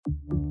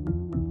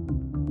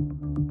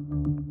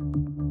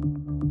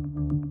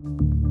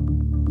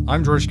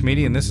I'm George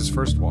Comedy, and this is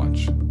First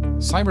Watch.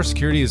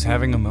 Cybersecurity is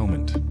having a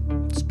moment.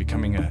 It's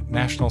becoming a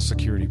national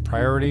security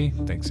priority,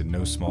 thanks in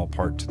no small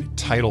part to the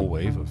tidal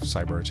wave of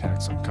cyber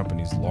attacks on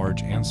companies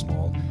large and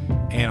small,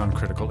 and on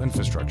critical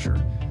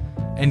infrastructure.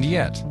 And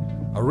yet,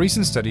 a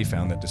recent study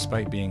found that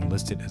despite being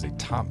listed as a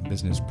top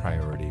business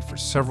priority for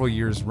several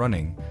years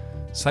running,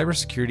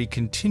 cybersecurity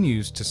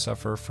continues to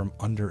suffer from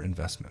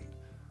underinvestment.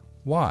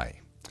 Why?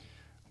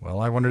 Well,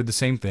 I wondered the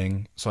same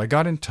thing, so I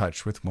got in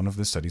touch with one of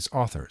the study's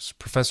authors,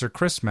 Professor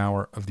Chris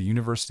Maurer of the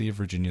University of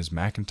Virginia's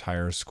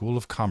McIntire School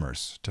of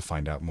Commerce, to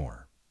find out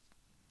more.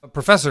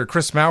 Professor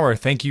Chris Maurer,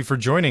 thank you for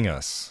joining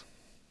us.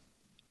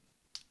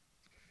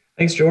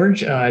 Thanks,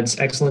 George. It's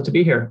excellent to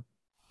be here.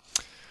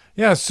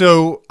 Yeah,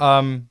 so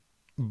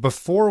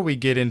before we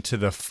get into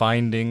the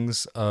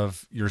findings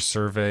of your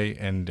survey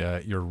and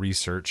your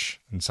research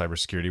in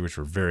cybersecurity, which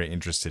we're very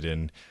interested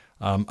in,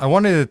 I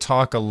wanted to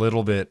talk a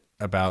little bit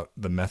about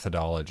the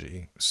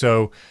methodology.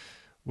 So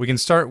we can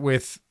start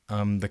with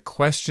the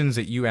questions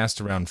that you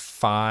asked around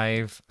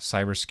 5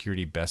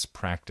 cybersecurity best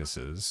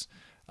practices.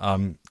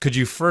 Could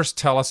you first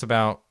tell us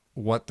about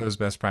what those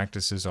best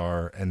practices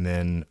are, and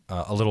then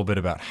a little bit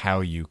about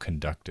how you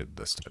conducted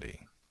the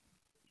study?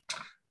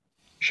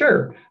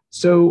 Sure.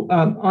 So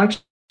I'll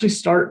actually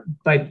start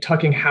by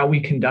talking how we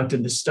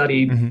conducted the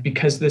study,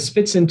 because this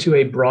fits into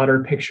a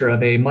broader picture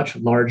of a much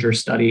larger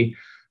study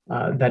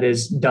that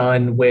is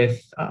done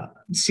with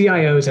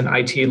CIOs and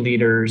IT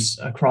leaders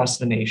across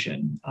the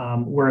nation.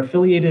 We're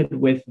affiliated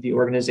with the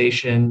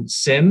organization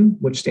SIIM,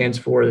 which stands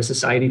for the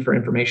Society for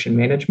Information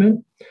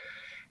Management.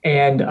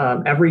 And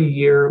every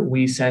year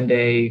we send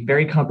a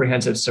very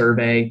comprehensive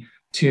survey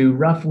to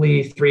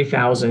roughly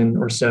 3,000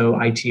 or so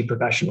IT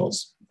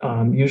professionals,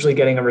 usually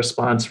getting a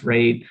response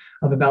rate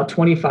of about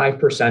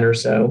 25% or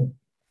so.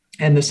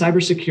 And the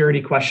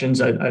cybersecurity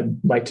questions I'd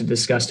like to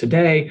discuss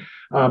today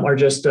are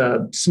just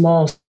a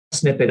small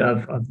snippet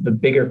of the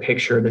bigger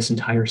picture of this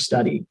entire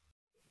study.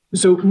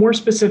 So more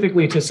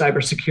specifically to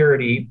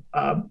cybersecurity,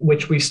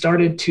 which we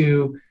started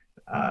to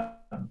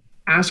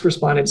ask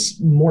respondents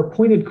more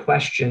pointed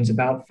questions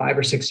about 5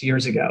 or 6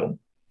 years ago.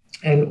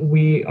 And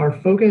we are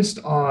focused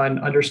on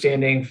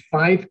understanding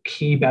 5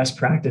 key best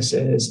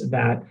practices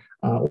that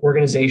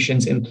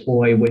organizations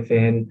employ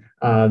within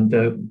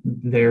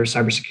their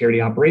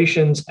cybersecurity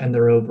operations and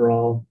their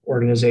overall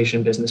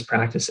organization business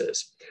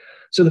practices.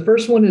 So the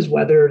first one is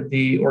whether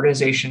the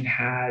organization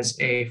has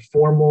a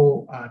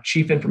formal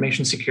chief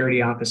information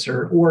security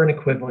officer or an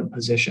equivalent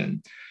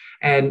position.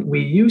 And we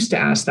used to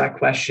ask that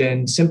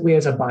question simply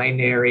as a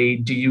binary,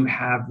 do you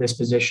have this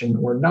position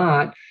or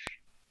not?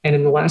 And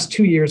in the last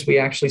 2 years, we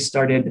actually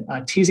started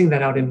teasing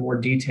that out in more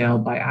detail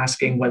by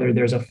asking whether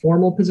there's a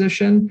formal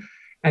position,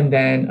 and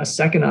then a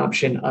second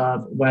option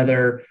of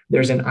whether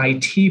there's an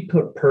IT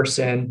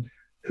person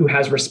who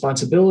has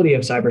responsibility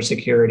of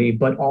cybersecurity,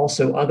 but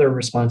also other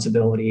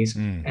responsibilities,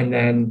 and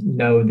then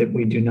know that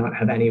we do not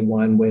have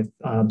anyone with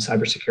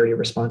cybersecurity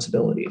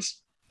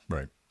responsibilities.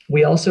 Right.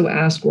 We also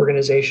ask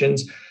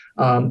organizations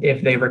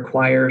if they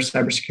require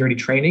cybersecurity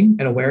training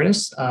and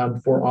awareness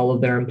for all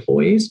of their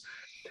employees.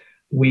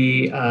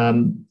 We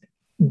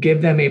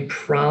give them a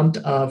prompt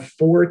of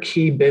 4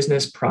 key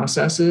business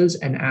processes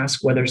and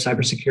ask whether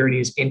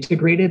cybersecurity is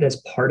integrated as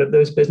part of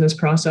those business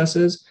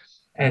processes.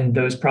 And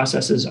those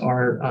processes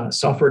are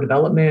software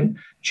development,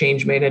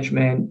 change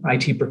management,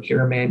 IT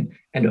procurement,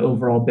 and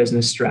overall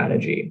business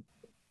strategy.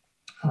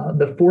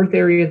 The 4th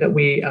area that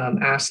we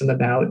ask them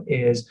about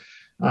is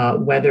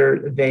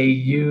whether they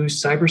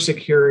use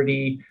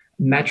cybersecurity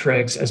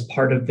metrics as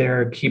part of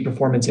their key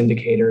performance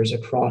indicators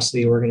across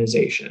the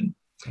organization.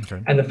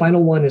 Okay. And the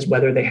final one is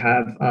whether they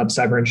have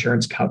cyber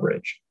insurance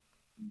coverage.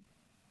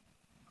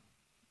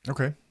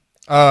 Okay.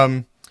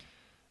 Yeah,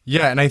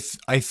 and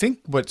I think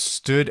what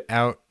stood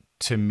out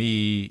to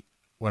me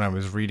when I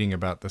was reading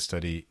about the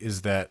study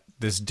is that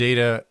this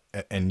data,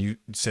 and you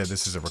said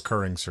this is a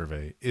recurring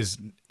survey, is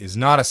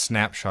not a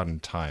snapshot in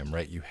time,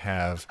 right? You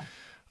have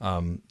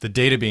the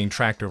data being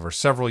tracked over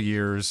several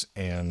years,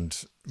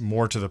 and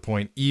more to the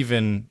point,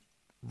 even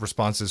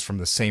responses from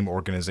the same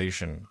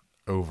organization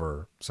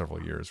over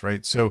several years,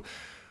 right? So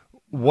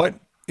what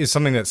is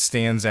something that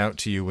stands out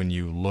to you when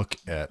you look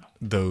at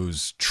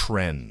those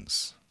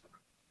trends?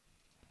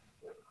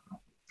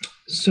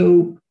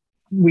 So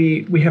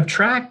we have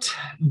tracked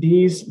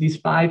these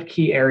 5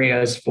 key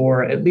areas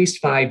for at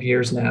least 5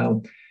 years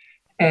now,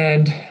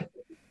 and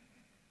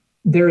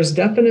there is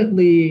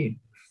definitely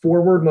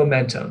forward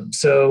momentum.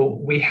 So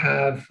we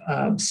have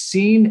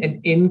seen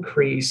an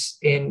increase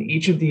in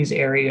each of these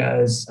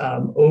areas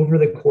over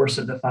the course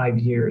of the 5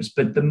 years.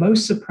 But the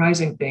most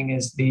surprising thing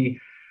is the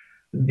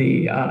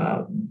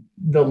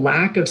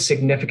lack of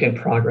significant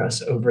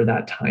progress over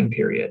that time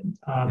period.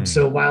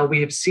 So while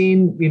we have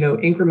seen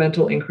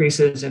incremental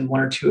increases in 1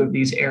 or 2 of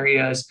these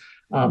areas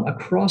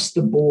across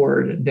the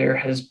board, there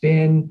has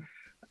been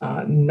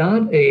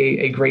not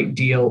a great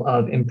deal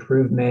of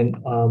improvement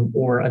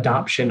or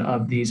adoption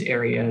of these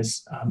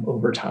areas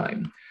over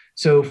time.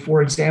 So,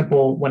 for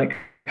example, when it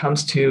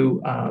comes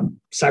to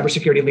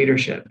cybersecurity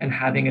leadership and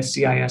having a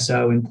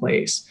CISO in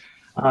place,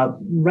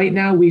 Right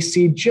now, we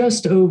see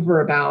just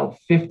over about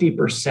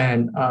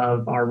 50%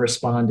 of our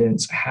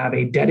respondents have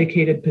a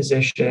dedicated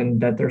position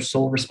that their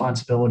sole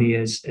responsibility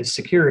is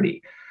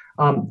security.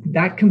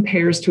 That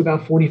compares to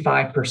about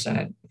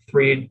 45%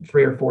 three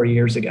or 4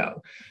 years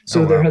ago.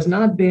 So there has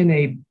not been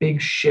a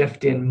big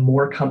shift in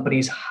more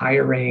companies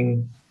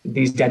hiring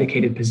these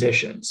dedicated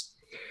positions.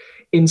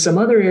 In some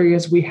other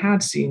areas, we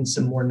have seen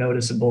some more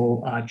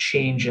noticeable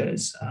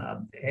changes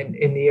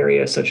in the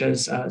area such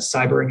as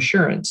cyber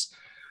insurance.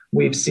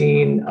 We've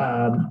seen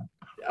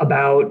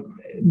about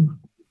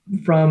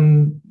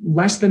from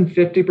less than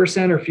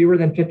 50% or fewer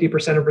than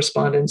 50% of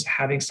respondents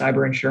having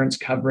cyber insurance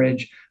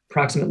coverage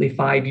approximately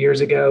 5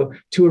 years ago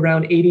to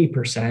around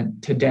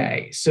 80%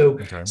 today. So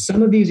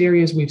some of these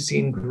areas we've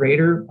seen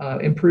greater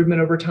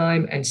improvement over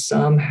time, and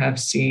some have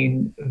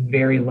seen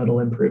very little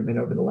improvement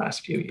over the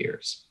last few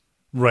years.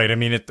 Right. I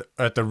mean,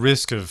 at the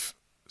risk of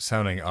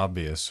sounding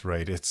obvious,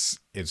 right? It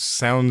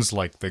sounds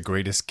like the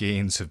greatest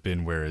gains have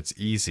been where it's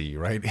easy,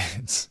 right?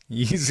 It's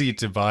easy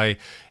to buy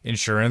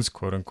insurance,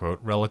 quote unquote,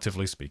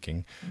 relatively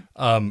speaking,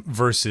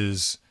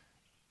 versus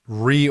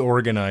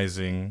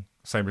reorganizing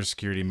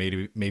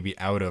cybersecurity maybe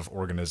out of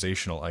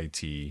organizational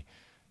IT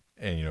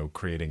and,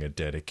 creating a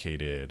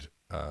dedicated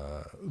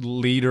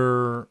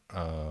leader,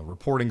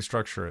 reporting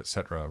structure, et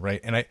cetera,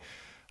 right? And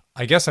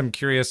I guess I'm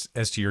curious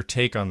as to your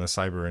take on the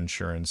cyber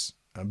insurance,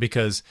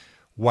 because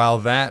while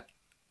that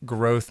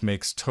growth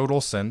makes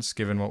total sense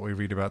given what we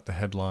read about the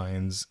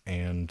headlines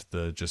and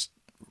the just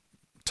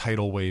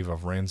tidal wave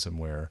of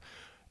ransomware,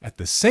 at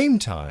the same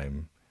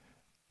time,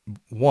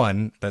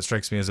 one, that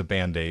strikes me as a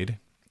Band-Aid,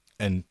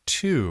 and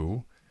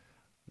two,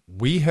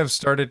 we have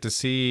started to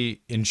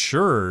see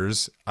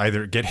insurers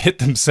either get hit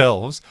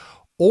themselves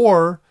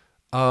or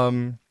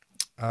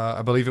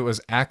I believe it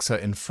was AXA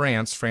in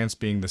France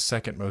being the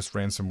second most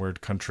ransomware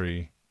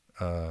country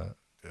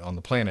on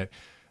the planet,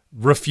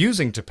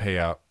 refusing to pay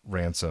out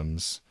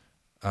ransoms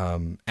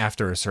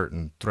after a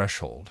certain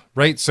threshold,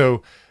 right?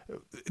 So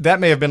that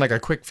may have been like a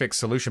quick fix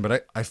solution,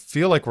 but I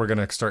feel like we're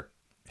going to start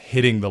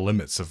hitting the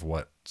limits of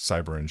what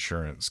cyber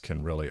insurance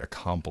can really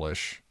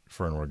accomplish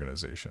for an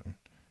organization.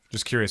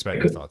 Just curious about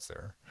your thoughts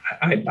there.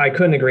 I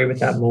couldn't agree with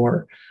that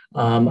more.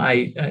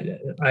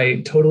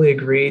 I totally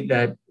agree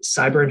that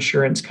cyber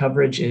insurance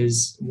coverage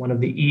is one of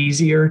the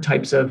easier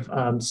types of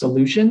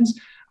solutions.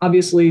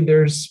 Obviously,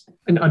 there's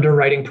an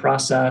underwriting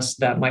process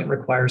that might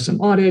require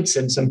some audits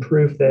and some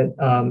proof that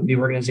the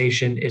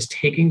organization is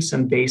taking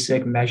some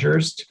basic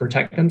measures to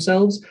protect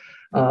themselves.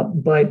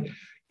 But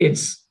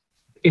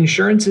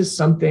insurance is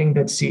something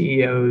that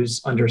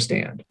CEOs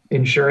understand.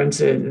 Insurance,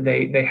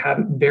 they have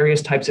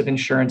various types of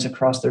insurance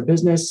across their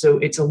business. So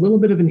it's a little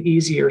bit of an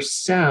easier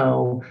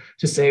sell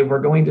to say,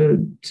 we're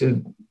going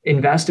to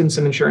invest in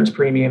some insurance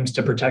premiums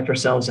to protect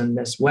ourselves in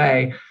this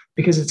way,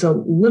 because it's a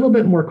little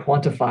bit more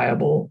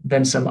quantifiable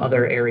than some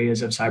other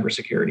areas of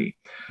cybersecurity.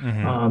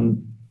 Mm-hmm.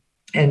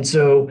 And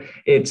so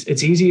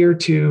it's easier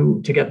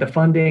to get the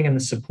funding and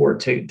the support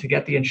to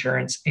get the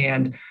insurance.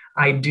 And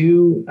I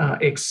do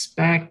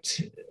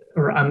expect,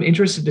 or I'm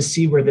interested to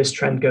see where this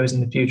trend goes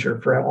in the future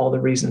for all the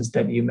reasons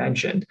that you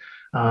mentioned.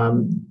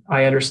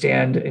 I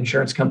understand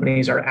insurance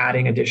companies are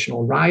adding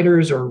additional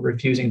riders or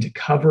refusing to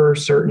cover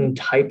certain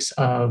types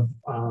of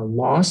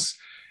loss.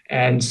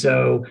 And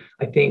so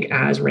I think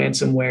as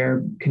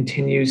ransomware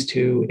continues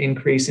to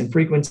increase in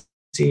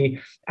frequency,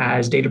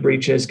 as data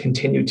breaches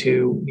continue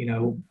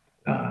to,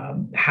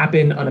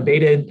 happen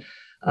unabated,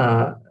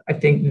 I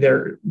think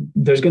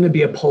there's going to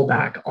be a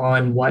pullback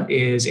on what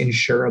is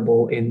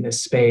insurable in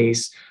this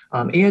space,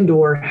 and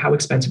or how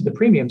expensive the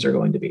premiums are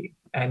going to be.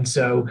 And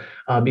so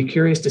be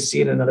curious to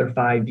see in another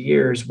 5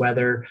 years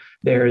whether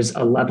there's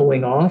a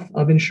leveling off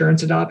of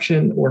insurance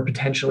adoption, or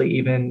potentially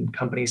even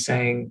companies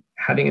saying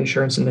having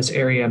insurance in this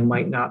area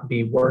might not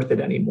be worth it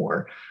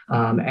anymore,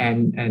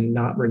 and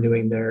not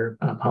renewing their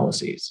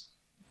policies.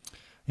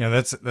 Yeah,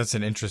 that's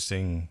an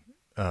interesting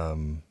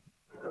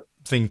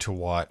thing to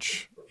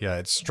watch. Yeah,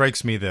 it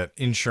strikes me that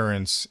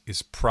insurance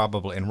is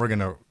probably, and we're going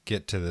to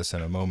get to this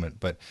in a moment,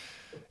 but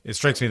it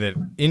strikes me that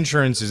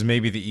insurance is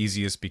maybe the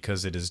easiest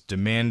because it is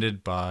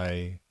demanded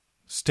by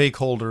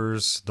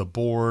stakeholders, the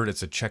board.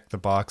 It's a check the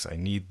box. I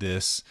need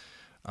this.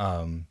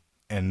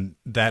 And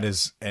that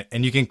is,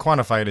 and you can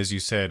quantify it, as you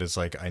said, as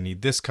like, I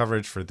need this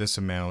coverage for this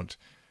amount,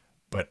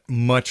 but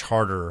much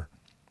harder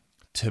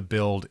to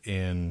build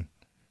in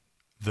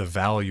the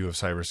value of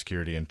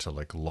cybersecurity into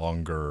like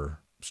longer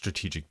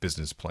strategic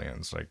business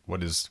plans. Like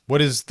what is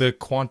the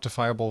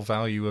quantifiable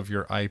value of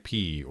your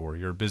IP or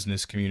your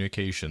business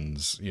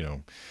communications,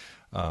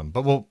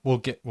 but we'll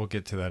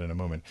get to that in a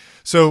moment.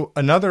 So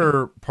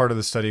another part of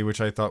the study,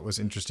 which I thought was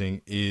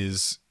interesting,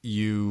 is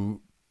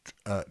you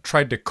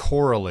tried to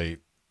correlate,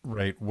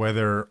 right,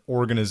 whether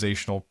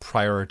organizational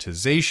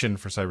prioritization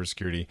for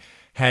cybersecurity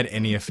had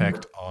any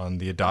effect on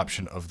the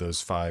adoption of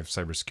those 5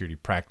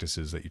 cybersecurity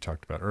practices that you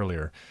talked about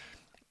earlier.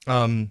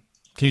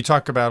 Can you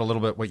talk about a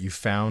little bit what you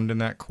found in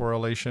that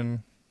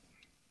correlation?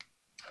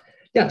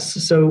 Yes.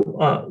 So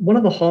one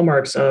of the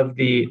hallmarks of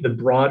the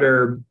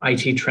broader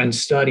IT trend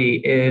study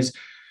is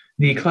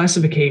the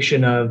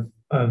classification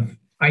of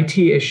IT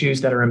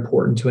issues that are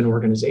important to an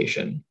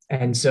organization.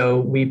 And so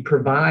we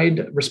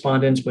provide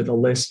respondents with a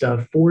list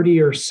of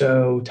 40 or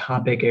so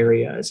topic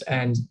areas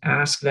and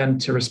ask them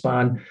to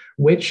respond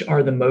which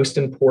are the most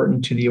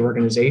important to the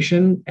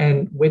organization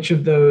and which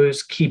of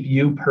those keep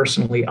you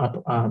personally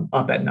up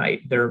at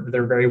night. They're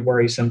very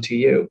worrisome to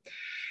you.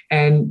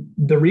 And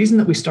the reason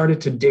that we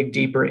started to dig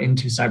deeper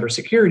into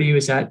cybersecurity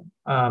is that,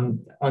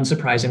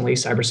 unsurprisingly,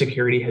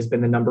 cybersecurity has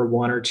been the number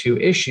one or two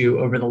issue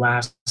over the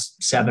last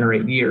 7 or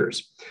 8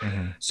 years.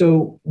 Mm-hmm.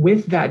 So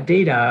with that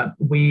data,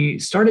 we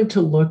started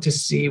to look to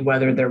see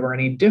whether there were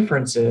any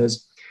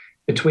differences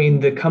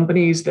between the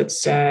companies that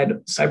said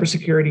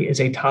cybersecurity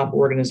is a top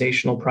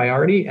organizational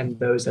priority and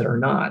those that are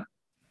not.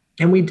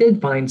 And we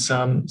did find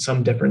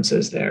some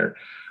differences there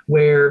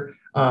where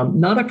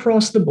not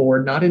across the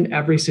board, not in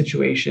every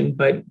situation,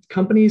 but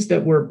companies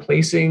that were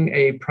placing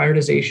a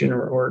prioritization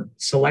or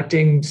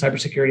selecting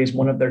cybersecurity as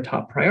one of their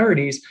top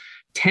priorities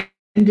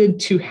tended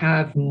to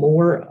have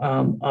more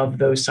of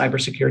those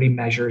cybersecurity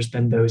measures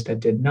than those that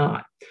did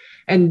not.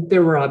 And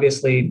there were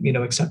obviously,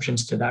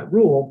 exceptions to that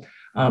rule,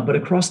 but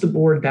across the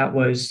board, that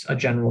was a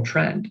general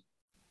trend.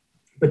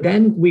 But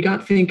then we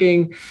got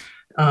thinking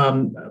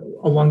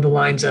along the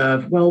lines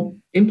of, well,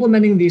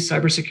 implementing these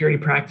cybersecurity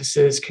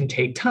practices can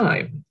take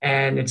time,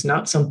 and it's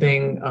not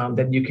something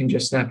that you can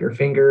just snap your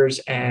fingers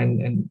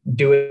and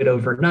do it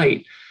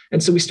overnight.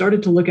 And so we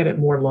started to look at it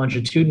more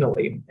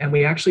longitudinally, and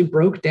we actually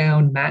broke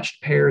down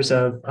matched pairs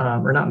of,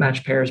 or not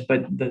matched pairs,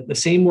 but the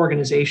same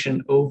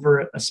organization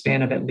over a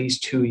span of at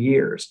least 2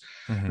 years.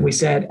 Mm-hmm. We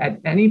said,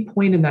 at any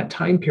point in that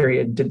time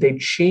period, did they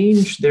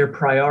change their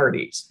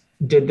priorities?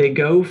 Did they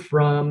go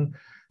from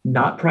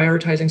not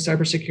prioritizing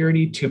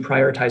cybersecurity to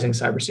prioritizing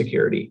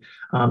cybersecurity?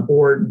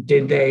 Or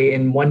did they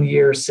in 1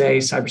 year say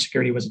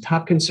cybersecurity was a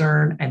top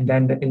concern, and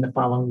then in the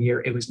following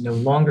year, it was no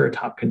longer a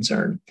top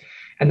concern?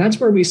 And that's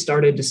where we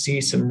started to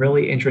see some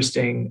really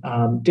interesting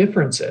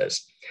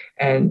differences.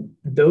 And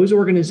those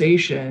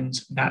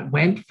organizations that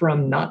went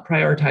from not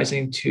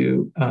prioritizing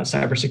to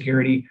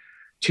cybersecurity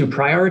to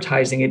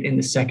prioritizing it in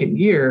the second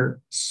year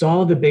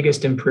saw the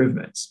biggest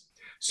improvements.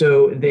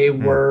 So they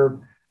were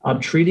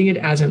treating it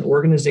as an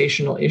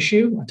organizational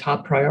issue, a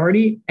top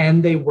priority,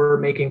 and they were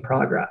making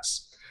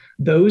progress.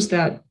 Those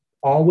that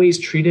always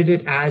treated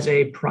it as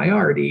a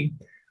priority,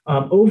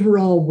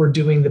 overall were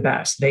doing the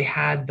best. They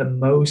had the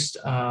most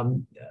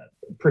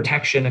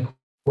protection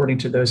according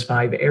to those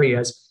 5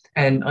 areas.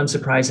 And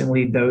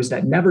unsurprisingly, those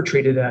that never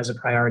treated it as a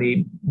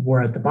priority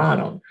were at the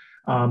bottom.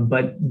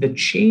 But the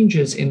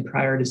changes in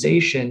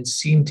prioritization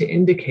seem to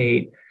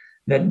indicate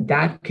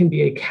that can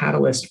be a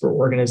catalyst for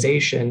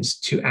organizations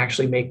to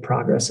actually make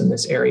progress in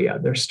this area.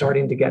 They're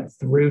starting to get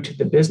through to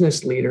the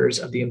business leaders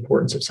of the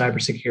importance of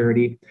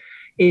cybersecurity,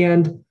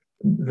 and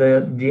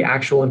the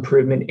actual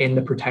improvement in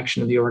the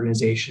protection of the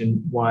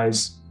organization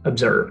was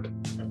observed.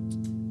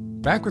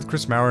 Back with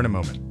Chris Maurer in a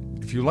moment.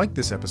 If you like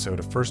this episode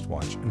of First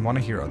Watch and want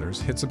to hear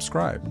others, hit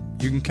subscribe.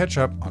 You can catch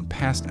up on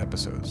past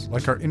episodes,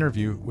 like our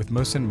interview with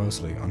Mohsin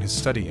Mosley on his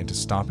study into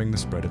stopping the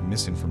spread of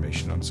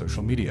misinformation on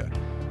social media.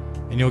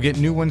 And you'll get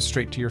new ones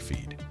straight to your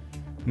feed.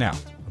 Now,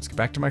 let's get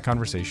back to my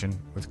conversation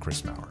with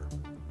Chris Maurer.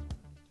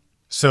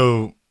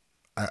 So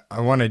I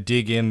want to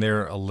dig in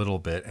there a little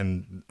bit,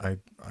 and I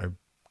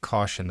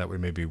caution that we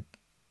may be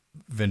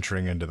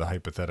venturing into the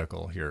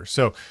hypothetical here.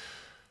 So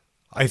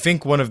I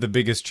think one of the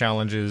biggest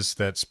challenges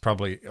that's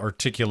probably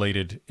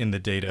articulated in the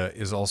data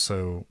is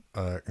also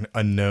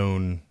a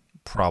known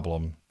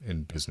problem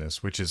in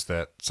business, which is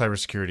that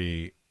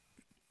cybersecurity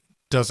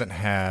doesn't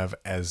have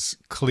as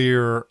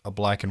clear a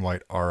black and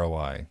white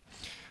ROI.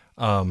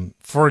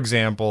 For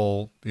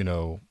example,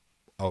 a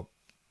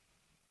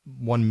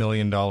 $1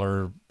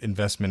 million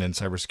investment in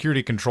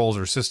cybersecurity controls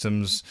or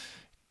systems,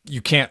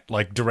 you can't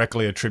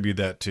directly attribute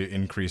that to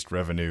increased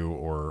revenue,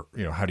 or,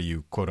 how do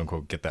you quote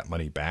unquote get that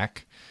money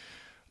back?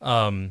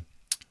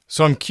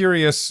 So I'm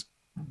curious,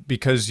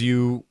 because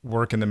you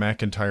work in the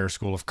McIntire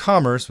School of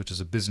Commerce, which is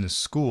a business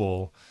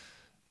school,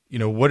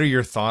 what are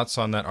your thoughts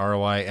on that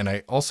ROI? And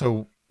I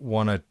also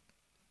want to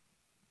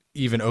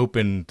even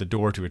open the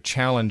door to a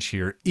challenge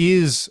here.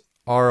 Is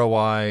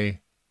ROI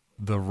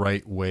the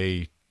right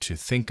way to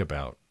think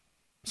about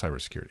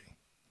cybersecurity?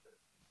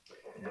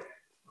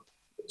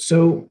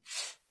 So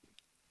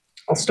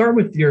I'll start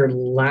with your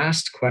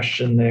last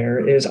question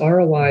there. Is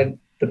ROI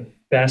the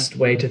best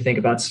way to think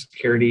about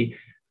security?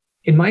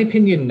 In my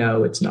opinion,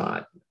 no, it's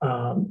not.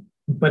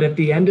 But at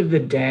the end of the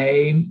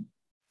day,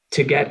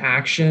 to get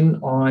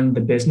action on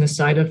the business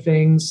side of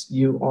things,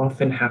 you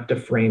often have to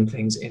frame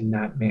things in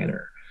that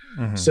manner.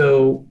 Mm-hmm.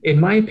 So in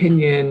my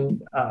opinion,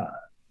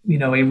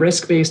 a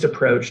risk-based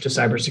approach to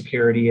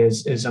cybersecurity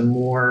is a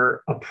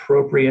more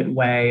appropriate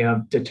way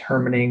of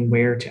determining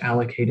where to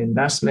allocate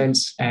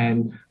investments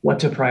and what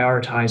to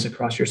prioritize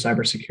across your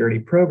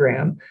cybersecurity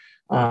program.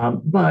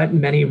 But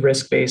many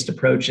risk-based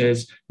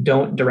approaches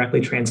don't directly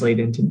translate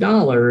into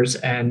dollars.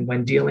 And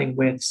when dealing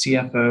with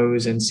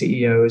CFOs and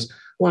CEOs,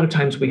 a lot of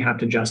times we have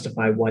to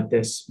justify what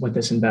this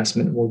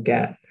investment will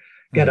get.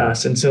 get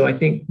us. And so I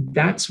think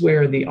that's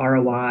where the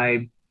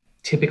ROI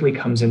typically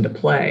comes into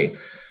play.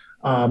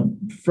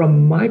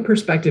 From my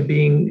perspective,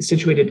 being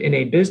situated in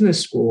a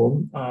business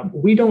school,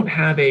 we don't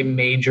have a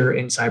major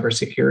in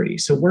cybersecurity.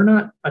 So we're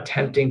not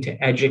attempting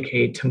to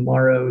educate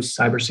tomorrow's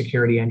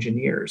cybersecurity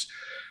engineers.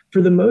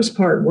 For the most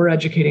part, we're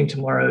educating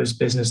tomorrow's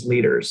business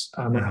leaders,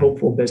 or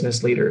hopeful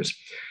business leaders.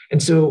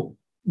 And so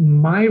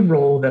my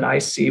role that I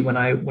see when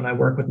I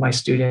work with my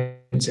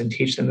students and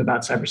teach them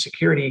about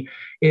cybersecurity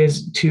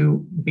is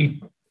to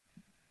be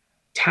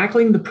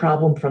tackling the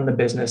problem from the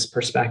business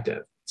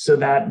perspective, so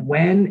that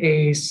when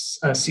a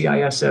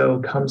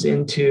CISO comes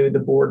into the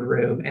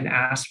boardroom and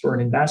asks for an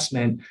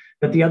investment,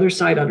 that the other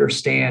side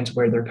understands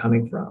where they're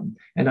coming from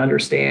and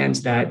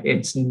understands that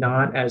it's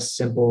not as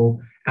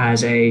simple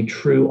as a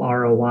true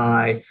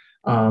ROI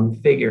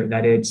figure,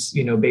 that it's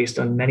based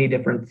on many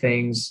different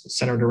things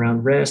centered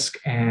around risk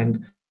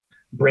and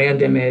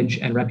brand image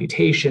and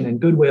reputation and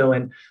goodwill.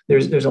 And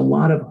there's a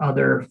lot of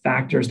other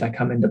factors that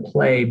come into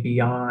play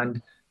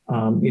beyond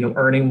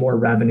earning more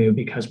revenue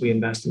because we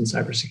invest in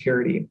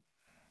cybersecurity.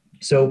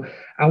 So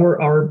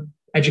our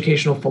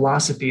educational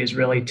philosophy is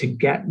really to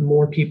get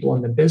more people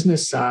on the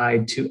business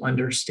side to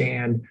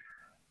understand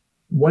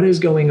what is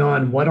going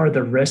on, what are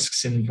the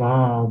risks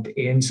involved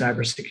in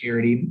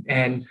cybersecurity.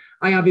 And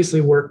I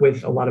obviously work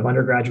with a lot of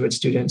undergraduate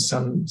students,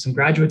 some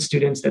graduate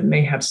students that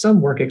may have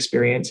some work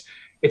experience.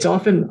 It's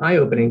often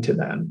eye-opening to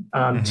them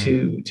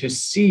to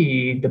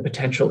see the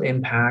potential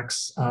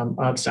impacts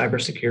of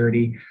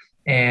cybersecurity.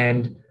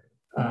 And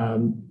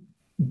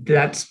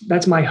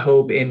that's my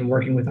hope in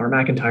working with our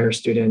McIntyre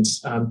students,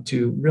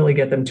 to really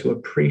get them to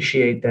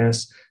appreciate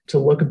this, to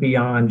look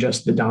beyond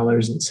just the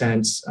dollars and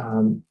cents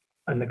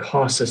and the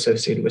costs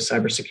associated with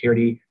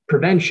cybersecurity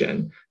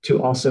prevention,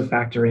 to also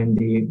factor in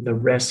the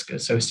risk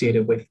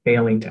associated with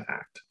failing to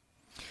act.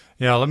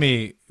 Yeah, let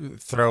me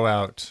throw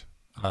out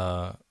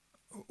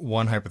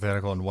one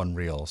hypothetical and one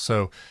real.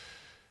 So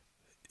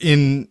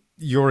in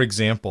your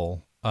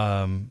example,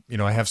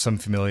 I have some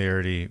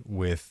familiarity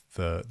with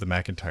the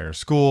McIntyre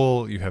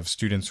School. You have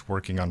students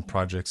working on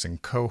projects in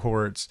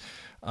cohorts.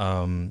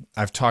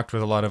 I've talked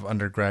with a lot of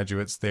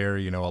undergraduates there.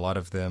 A lot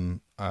of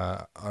them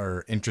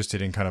are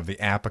interested in kind of the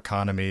app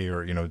economy,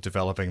 or,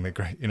 developing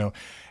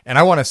the, and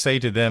I want to say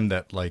to them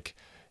that, like,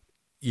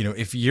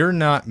 if you're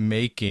not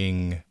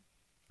making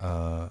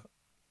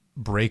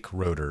brake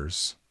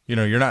rotors,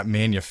 you're not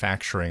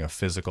manufacturing a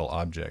physical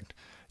object,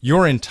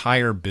 your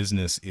entire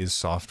business is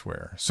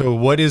software. So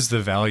what is the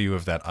value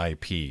of that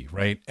IP,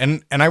 right?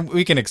 And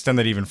we can extend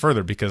that even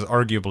further, because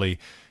arguably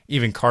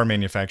even car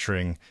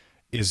manufacturing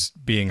is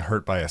being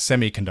hurt by a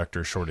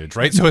semiconductor shortage,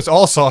 right? So it's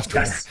all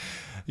software, Yes.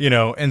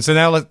 And so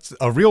now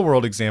a real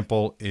world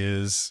example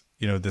is,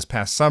 this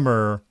past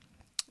summer,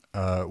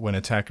 when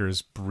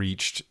attackers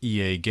breached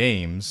EA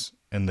Games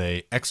and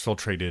they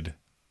exfiltrated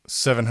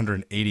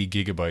 780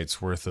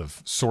 gigabytes worth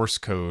of source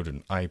code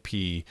and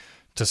IP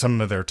to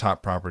some of their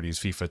top properties,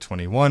 FIFA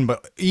 21,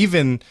 but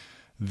even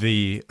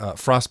the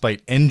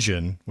Frostbite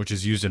engine, which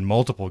is used in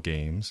multiple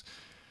games.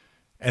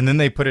 And then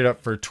they put it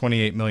up for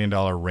 $28 million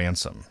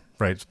ransom,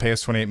 right? Pay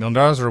us $28 million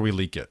or we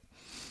leak it.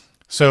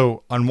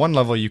 So on one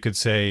level, you could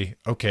say,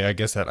 okay, I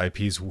guess that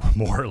IP is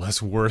more or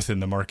less worth in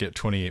the market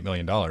 $28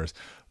 million.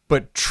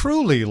 But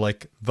truly,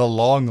 like, the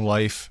long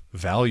life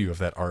value of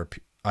that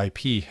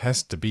IP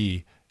has to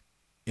be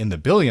in the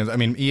billions. I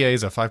mean, EA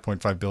is a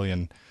 $5.5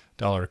 billion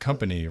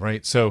company,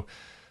 right? So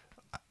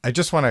I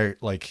just want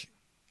to,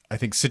 I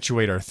think,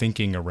 situate our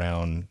thinking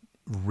around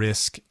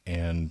risk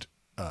and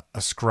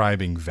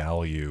ascribing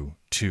value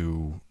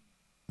to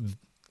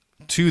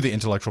the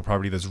intellectual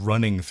property that's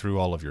running through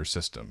all of your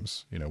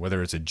systems.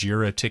 Whether it's a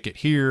Jira ticket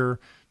here,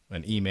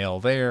 an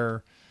email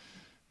there,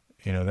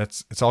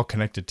 it's all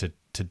connected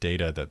to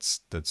data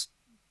that's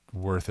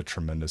worth a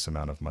tremendous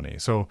amount of money.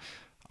 So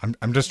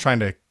I'm just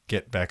trying to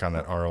get back on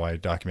that ROI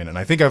document. And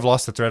I think I've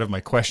lost the thread of my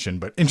question,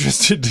 but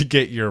interested to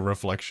get your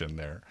reflection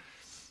there.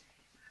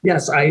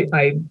 Yes,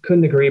 I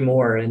couldn't agree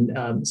more. And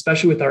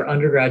especially with our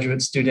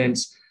undergraduate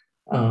students,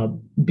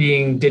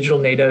 being digital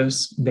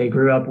natives, they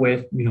grew up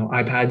with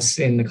iPads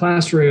in the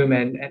classroom,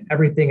 and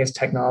everything is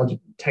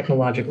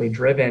technologically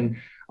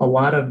driven. A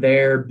lot of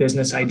their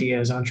business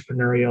ideas,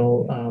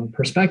 entrepreneurial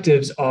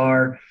perspectives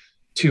are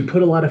to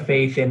put a lot of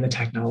faith in the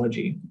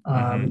technology.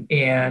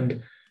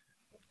 And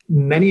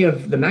many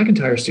of the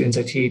McIntyre students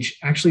I teach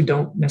actually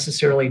don't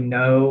necessarily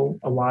know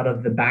a lot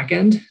of the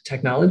back-end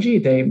technology.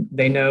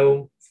 They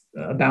know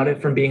about it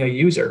from being a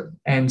user.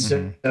 And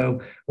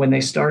so when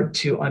they start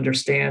to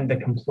understand the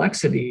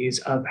complexities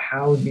of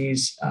how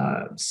these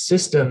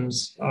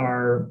systems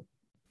are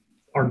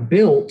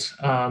built,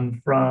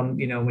 from,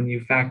 when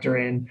you factor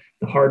in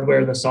the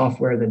hardware, the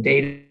software, the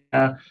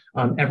data,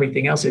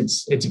 everything else,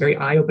 it's very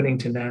eye-opening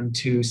to them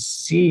to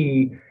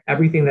see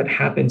everything that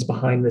happens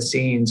behind the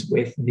scenes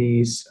with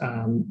these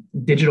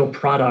digital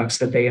products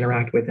that they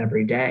interact with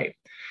every day.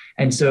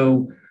 And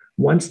so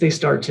once they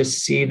start to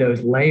see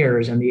those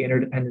layers and the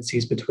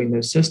interdependencies between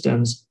those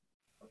systems,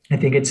 I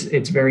think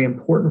it's very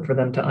important for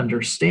them to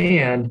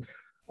understand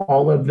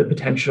all of the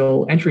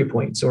potential entry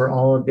points or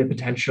all of the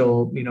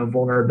potential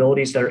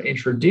vulnerabilities that are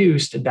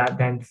introduced that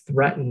then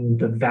threaten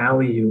the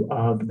value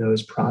of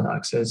those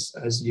products,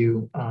 as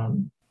you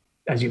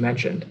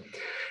mentioned.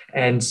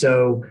 And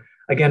so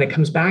again, it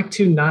comes back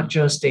to not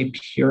just a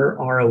pure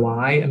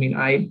ROI. I mean,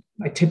 I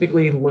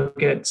typically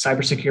look at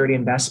cybersecurity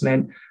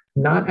investment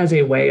not as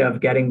a way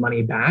of getting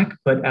money back,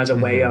 but as a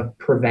way of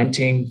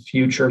preventing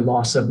future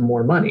loss of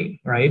more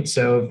money, right?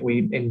 So if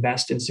we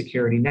invest in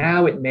security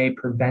now, it may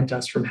prevent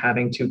us from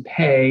having to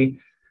pay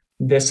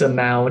this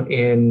amount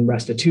in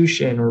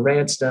restitution or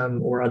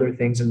ransom or other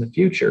things in the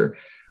future.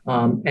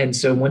 And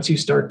so once you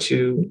start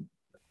to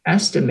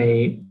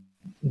estimate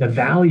the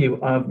value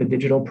of the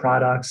digital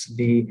products,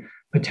 the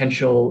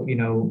potential,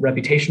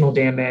 reputational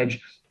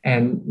damage,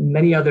 and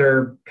many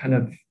other kind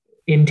of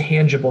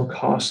intangible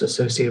costs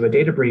associated with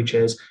data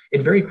breaches,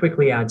 it very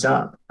quickly adds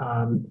up.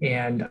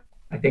 And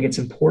I think it's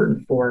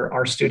important for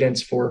our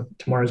students, for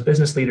tomorrow's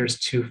business leaders,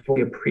 to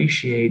fully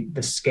appreciate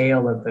the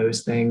scale of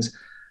those things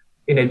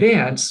in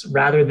advance,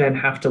 rather than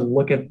have to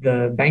look at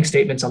the bank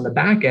statements on the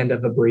back end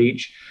of a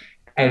breach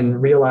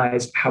and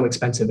realize how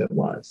expensive it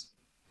was.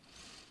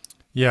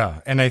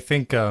 Yeah, and I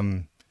think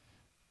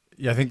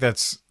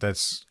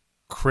that's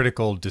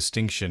critical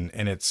distinction,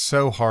 and it's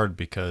so hard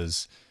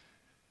because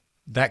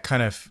that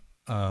kind of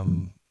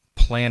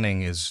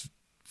planning is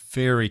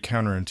very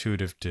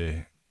counterintuitive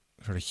to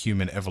sort of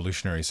human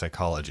evolutionary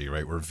psychology,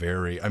 right?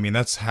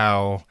 That's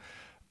how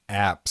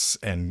apps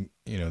and,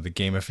 the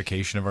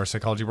gamification of our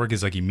psychology work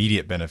is like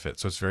immediate benefit.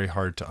 So it's very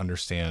hard to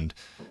understand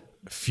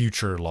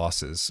future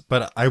losses.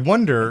 But I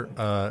wonder,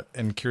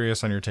 and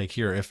curious on your take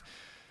here, if,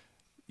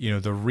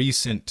 the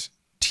recent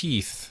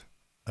teeth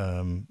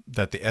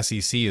that the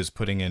SEC is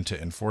putting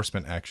into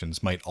enforcement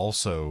actions might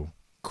also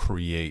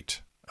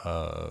create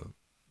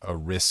a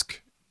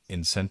risk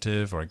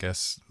incentive, or I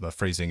guess the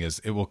phrasing is,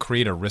 it will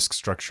create a risk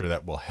structure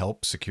that will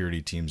help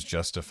security teams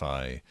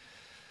justify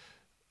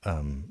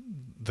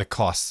the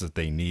costs that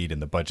they need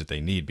and the budget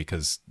they need,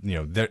 because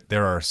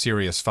there are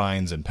serious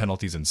fines and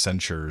penalties and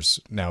censures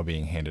now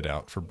being handed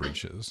out for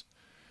breaches.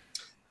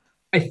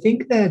 I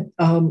think that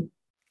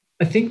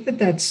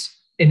that's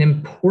an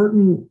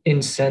important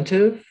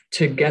incentive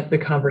to get the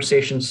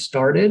conversation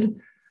started.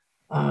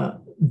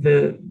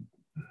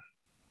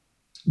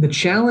 The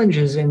challenge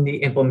is in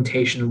the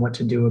implementation and what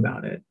to do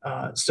about it.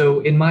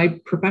 So in my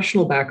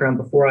professional background,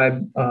 before I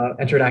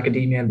entered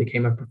academia and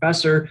became a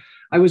professor,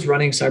 I was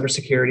running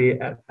cybersecurity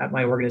at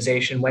my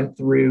organization, went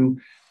through,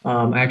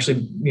 I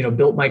actually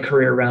built my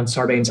career around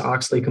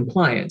Sarbanes-Oxley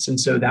compliance. And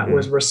so that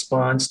was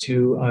response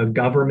to a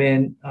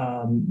government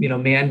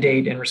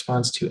mandate in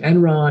response to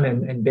Enron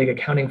and big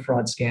accounting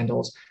fraud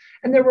scandals.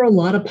 And there were a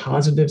lot of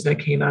positives that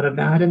came out of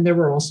that. And there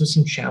were also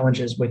some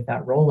challenges with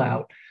that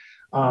rollout.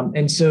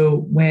 And so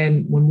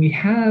when we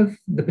have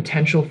the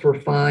potential for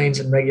fines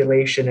and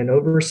regulation and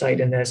oversight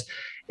in this,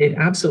 it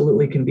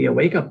absolutely can be a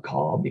wake-up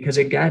call, because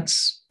it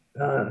gets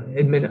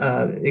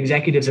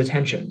executives'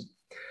 attention.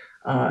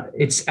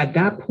 It's at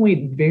that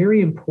point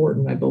very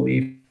important, I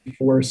believe,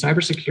 for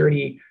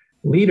cybersecurity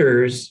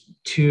leaders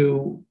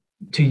to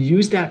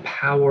use that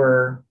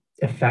power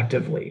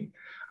effectively.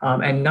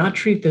 And not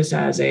treat this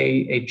as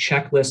a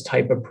checklist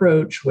type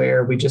approach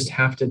where we just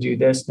have to do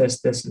this,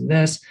 and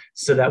this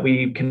so that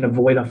we can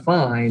avoid a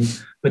fine,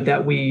 but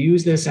that we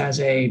use this as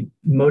a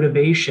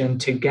motivation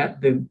to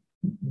get the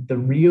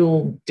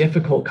real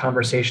difficult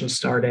conversation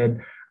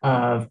started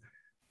of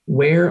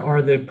where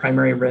are the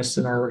primary risks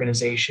in our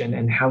organization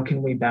and how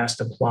can we best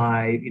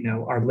apply,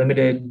 our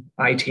limited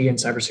IT and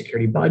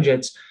cybersecurity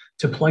budgets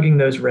to plugging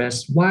those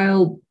risks,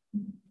 while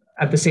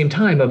at the same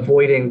time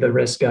avoiding the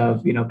risk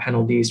of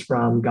penalties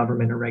from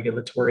government or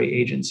regulatory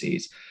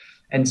agencies.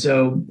 And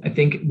so I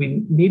think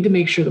we need to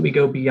make sure that we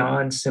go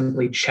beyond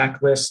simply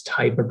checklist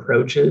type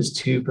approaches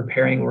to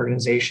preparing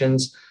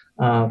organizations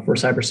for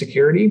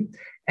cybersecurity.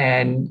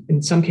 And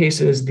in some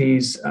cases,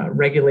 these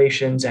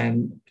regulations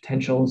and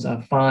potentials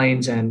of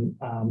fines and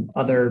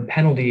other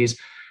penalties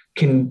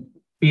can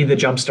be the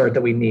jumpstart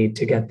that we need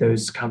to get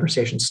those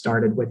conversations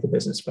started with the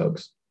business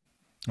folks.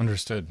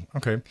 Understood.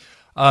 Okay.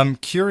 I'm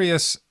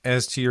curious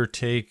as to your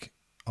take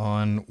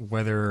on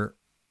whether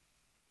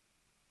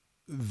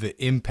the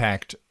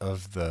impact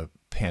of the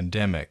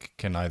pandemic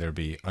can either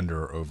be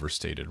under or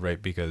overstated,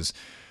 right? Because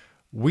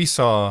we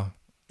saw,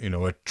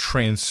 a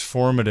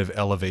transformative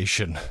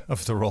elevation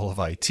of the role of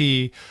IT.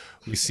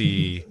 We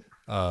see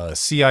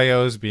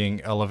CIOs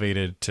being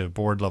elevated to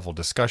board level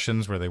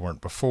discussions where they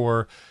weren't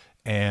before.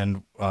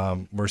 And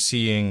we're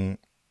seeing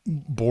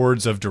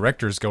boards of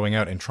directors going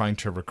out and trying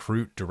to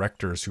recruit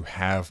directors who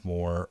have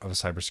more of a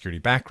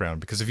cybersecurity background.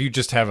 Because if you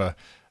just have a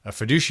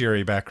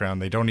fiduciary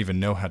background, they don't even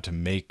know how to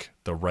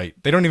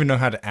they don't even know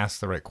how to ask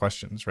the right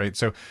questions, right?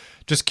 So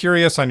just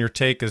curious on your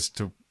take as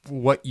to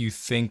what you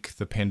think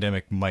the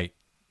pandemic might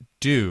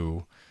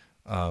do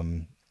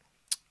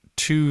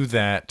to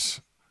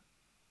that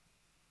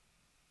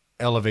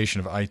elevation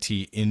of IT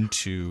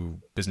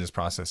into business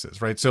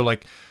processes, right? So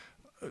like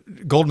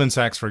Goldman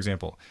Sachs, for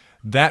example,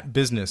 that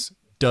business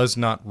does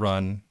not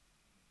run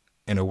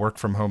in a work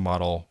from home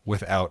model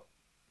without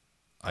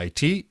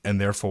IT and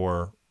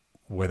therefore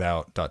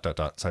without ...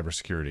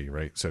 cybersecurity,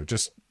 right? So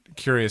just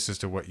curious as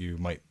to what you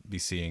might be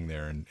seeing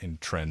there in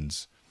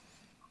trends.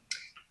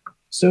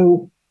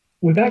 So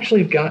we've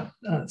actually got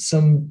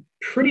some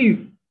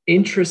pretty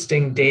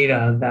interesting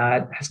data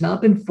that has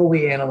not been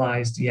fully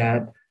analyzed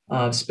yet,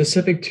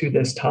 specific to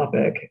this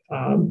topic.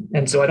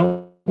 And so I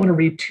don't want to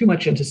read too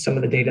much into some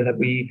of the data that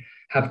we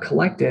have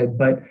collected,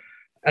 but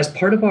as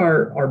part of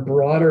our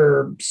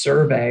broader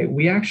survey,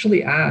 we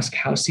actually ask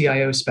how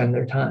CIOs spend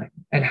their time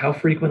and how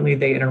frequently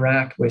they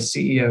interact with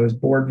CEOs,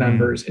 board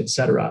members, et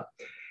cetera.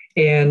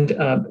 And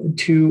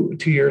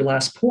to your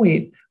last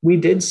point, we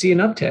did see an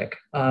uptick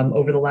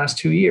over the last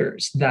 2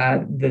 years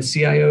that the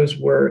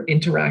CIOs were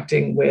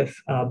interacting with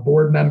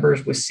board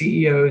members, with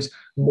CEOs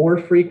more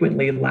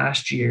frequently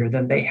last year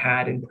than they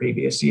had in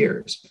previous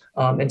years.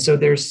 And so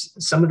there's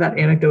some of that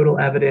anecdotal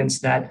evidence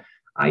that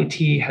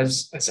IT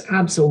has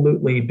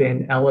absolutely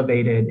been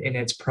elevated in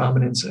its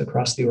prominence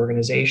across the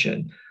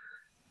organization.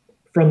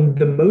 From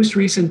the most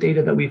recent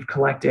data that we've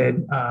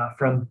collected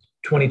from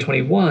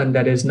 2021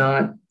 that is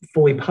not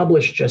fully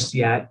published just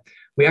yet,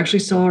 we actually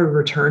saw a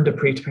return to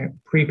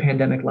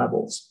pre-pandemic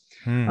levels.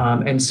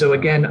 And so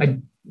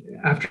again,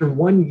 after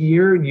 1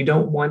 year, you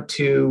don't want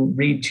to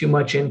read too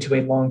much into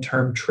a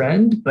long-term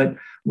trend, but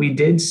we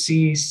did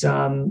see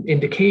some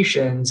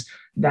indications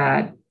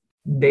that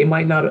they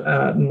might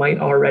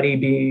already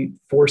be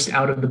forced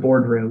out of the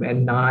boardroom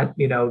and not,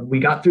 we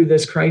got through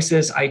this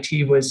crisis.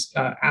 IT was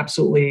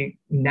absolutely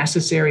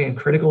necessary and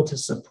critical to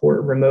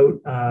support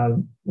remote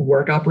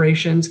work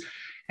operations.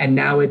 And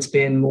now it's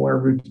been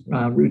more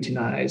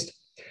routinized.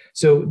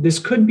 So this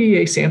could be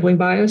a sampling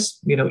bias.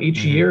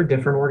 Each year,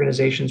 different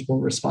organizations will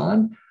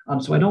respond.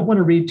 So I don't want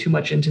to read too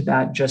much into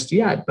that just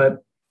yet,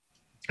 but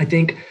I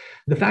think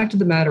the fact of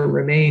the matter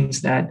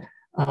remains that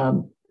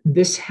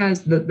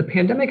the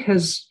pandemic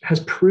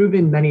has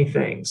proven many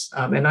things,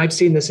 and I've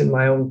seen this in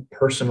my own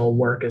personal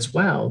work as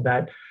well,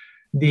 that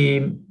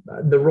the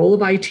role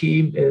of IT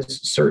is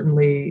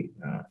certainly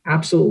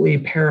absolutely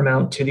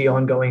paramount to the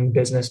ongoing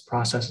business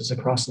processes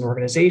across an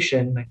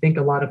organization. I think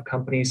a lot of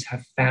companies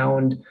have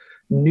found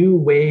new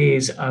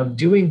ways of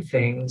doing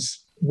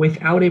things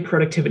without a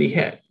productivity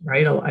hit,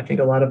 right? I think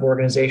a lot of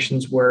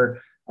organizations were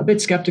a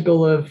bit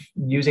skeptical of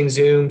using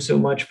Zoom so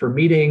much for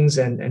meetings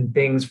and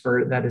things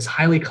for that is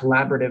highly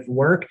collaborative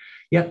work,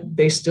 yet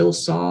they still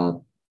saw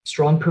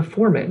strong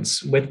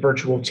performance with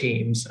virtual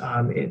teams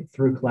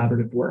through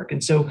collaborative work.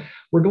 And so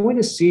we're going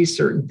to see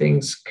certain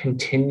things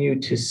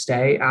continue to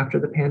stay after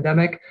the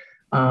pandemic.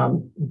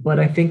 But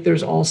I think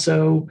there's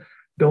also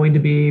going to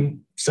be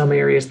some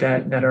areas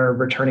that are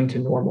returning to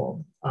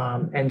normal.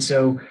 And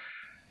so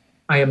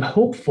I am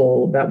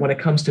hopeful that when it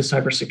comes to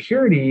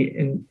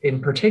cybersecurity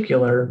in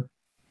particular,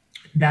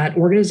 that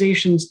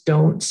organizations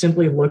don't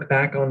simply look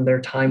back on their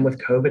time with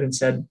COVID and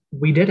said,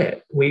 we did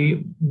it.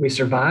 We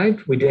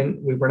survived. We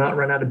were not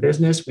run out of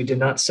business. We did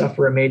not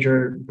suffer a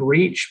major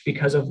breach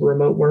because of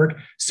remote work.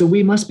 So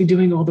we must be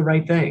doing all the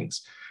right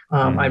things.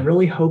 I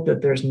really hope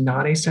that there's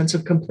not a sense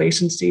of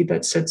complacency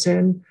that sits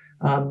in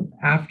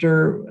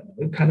after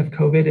kind of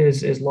COVID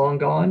is long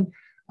gone.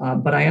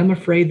 But I am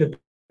afraid that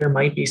there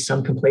might be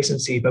some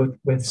complacency both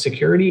with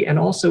security and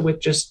also with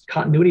just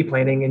continuity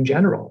planning in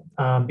general,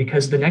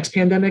 because the next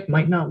pandemic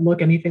might not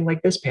look anything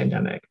like this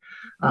pandemic.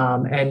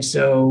 And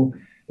so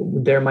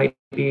there might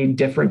be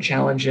different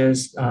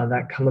challenges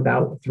that come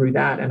about through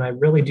that. And I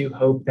really do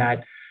hope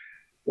that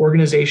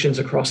organizations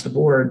across the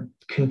board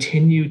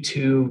continue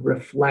to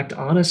reflect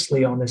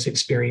honestly on this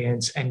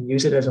experience and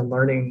use it as a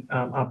learning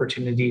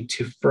opportunity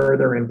to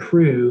further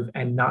improve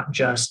and not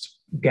just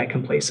get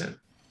complacent.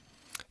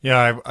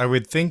 Yeah, I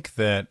would think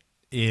that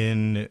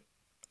in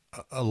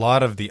a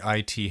lot of the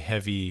IT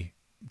heavy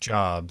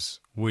jobs,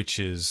 which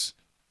is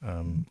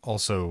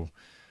also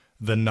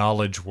the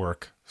knowledge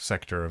work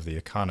sector of the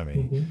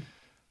economy,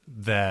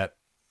 that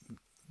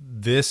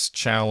this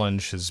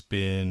challenge has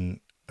been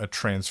a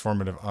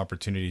transformative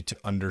opportunity to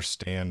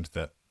understand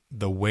that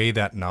the way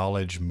that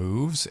knowledge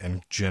moves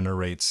and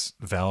generates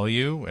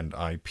value and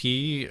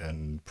IP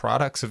and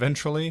products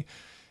eventually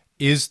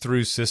is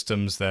through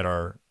systems that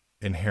are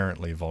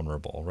inherently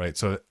vulnerable, right?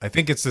 So I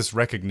think it's this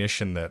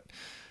recognition that,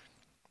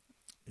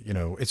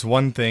 it's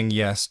one thing,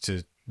 yes,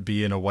 to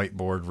be in a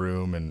whiteboard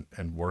room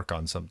and work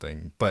on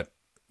something, but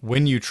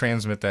when you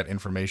transmit that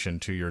information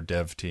to your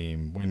dev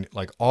team, when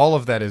all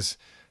of that is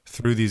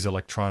through these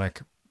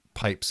electronic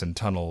pipes and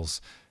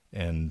tunnels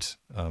and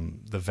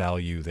the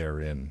value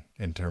therein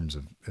in terms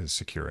of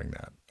securing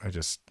that,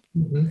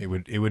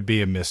 it would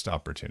be a missed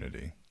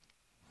opportunity.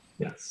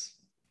 Yes.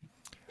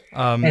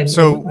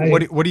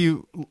 What do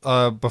you,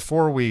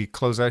 before we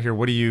close out here,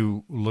 what are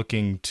you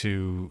looking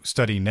to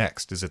study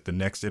next? Is it the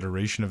next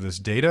iteration of this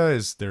data?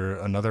 Is there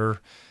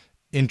another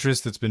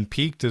interest that's been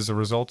piqued as a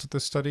result of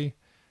this study?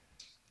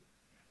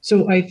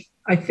 So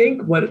I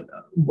think what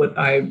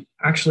I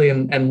actually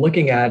am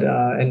looking at,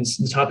 and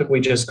the topic we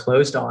just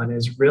closed on,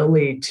 is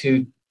really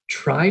to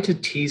try to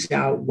tease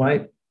out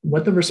what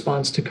the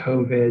response to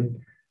COVID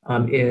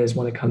is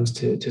when it comes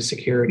to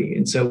security.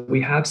 And so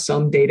we have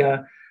some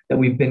data that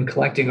we've been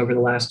collecting over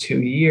the last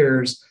 2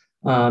 years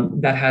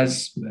that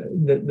has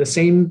the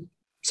same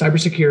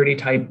cybersecurity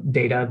type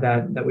data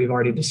that we've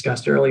already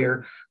discussed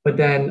earlier, but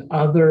then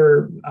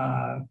other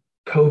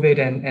COVID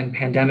and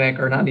pandemic,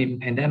 or not even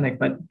pandemic,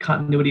 but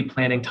continuity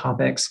planning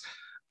topics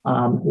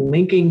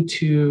linking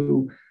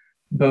to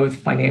both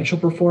financial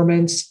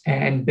performance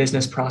and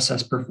business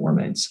process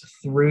performance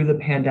through the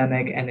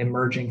pandemic and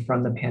emerging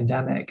from the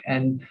pandemic,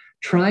 and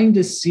trying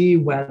to see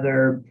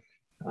whether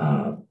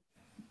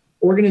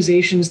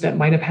organizations that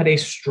might have had a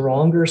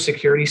stronger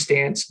security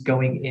stance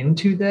going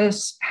into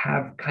this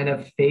have kind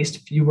of faced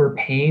fewer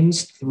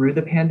pains through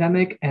the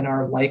pandemic and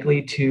are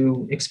likely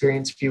to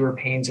experience fewer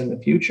pains in the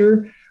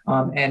future,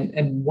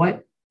 and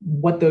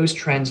what those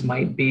trends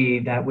might be,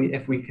 that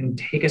if we can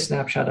take a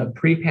snapshot of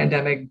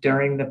pre-pandemic,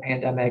 during the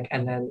pandemic,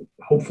 and then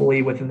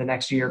hopefully within the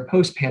next year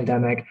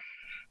post-pandemic,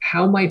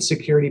 how might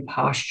security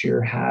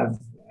posture have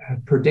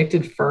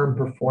predicted firm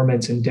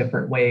performance in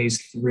different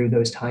ways through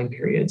those time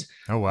periods.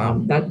 Oh, wow.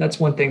 That's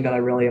one thing that I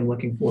really am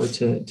looking forward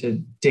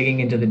to digging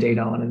into the data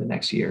on in the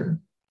next year.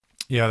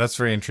 Yeah, that's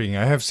very intriguing.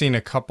 I have seen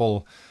a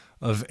couple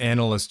of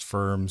analyst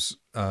firms,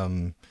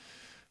 they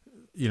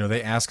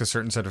ask a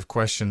certain set of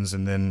questions,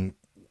 and then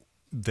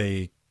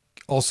they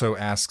also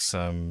ask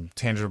some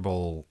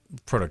tangible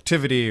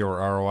productivity or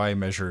ROI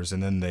measures,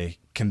 and then they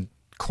can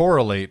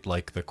correlate,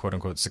 like the quote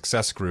unquote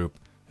success group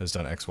has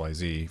done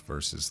XYZ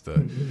versus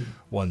the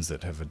ones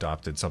that have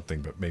adopted something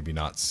but maybe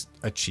not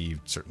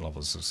achieved certain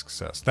levels of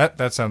success.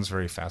 That sounds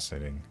very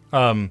fascinating.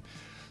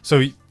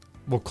 So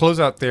we'll close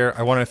out there.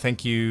 I want to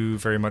thank you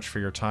very much for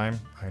your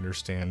time. I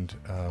understand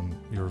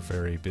you're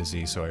very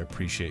busy, so I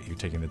appreciate you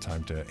taking the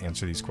time to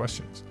answer these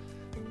questions.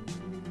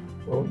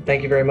 Well,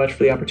 thank you very much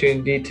for the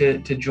opportunity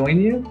to join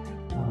you.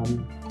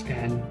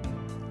 And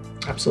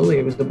absolutely,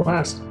 it was a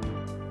blast.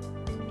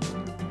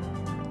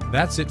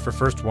 That's it for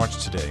First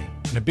Watch today.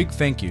 And a big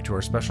thank you to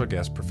our special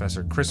guest,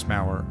 Professor Chris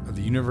Maurer of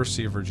the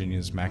University of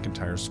Virginia's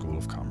McIntire School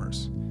of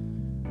Commerce.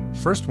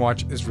 First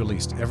Watch is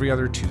released every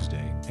other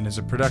Tuesday and is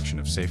a production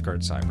of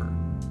Safeguard Cyber.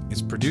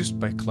 It's produced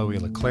by Chloe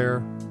LeClaire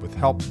with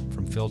help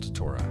from Phil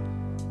Totora.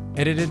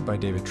 Edited by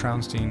David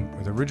Traunstein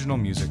with original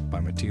music by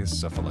Matthias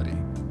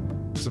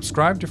Cephaletti.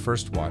 Subscribe to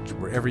First Watch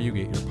wherever you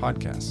get your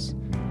podcasts.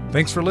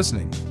 Thanks for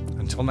listening.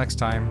 Until next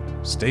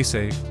time, stay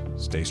safe,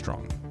 stay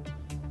strong.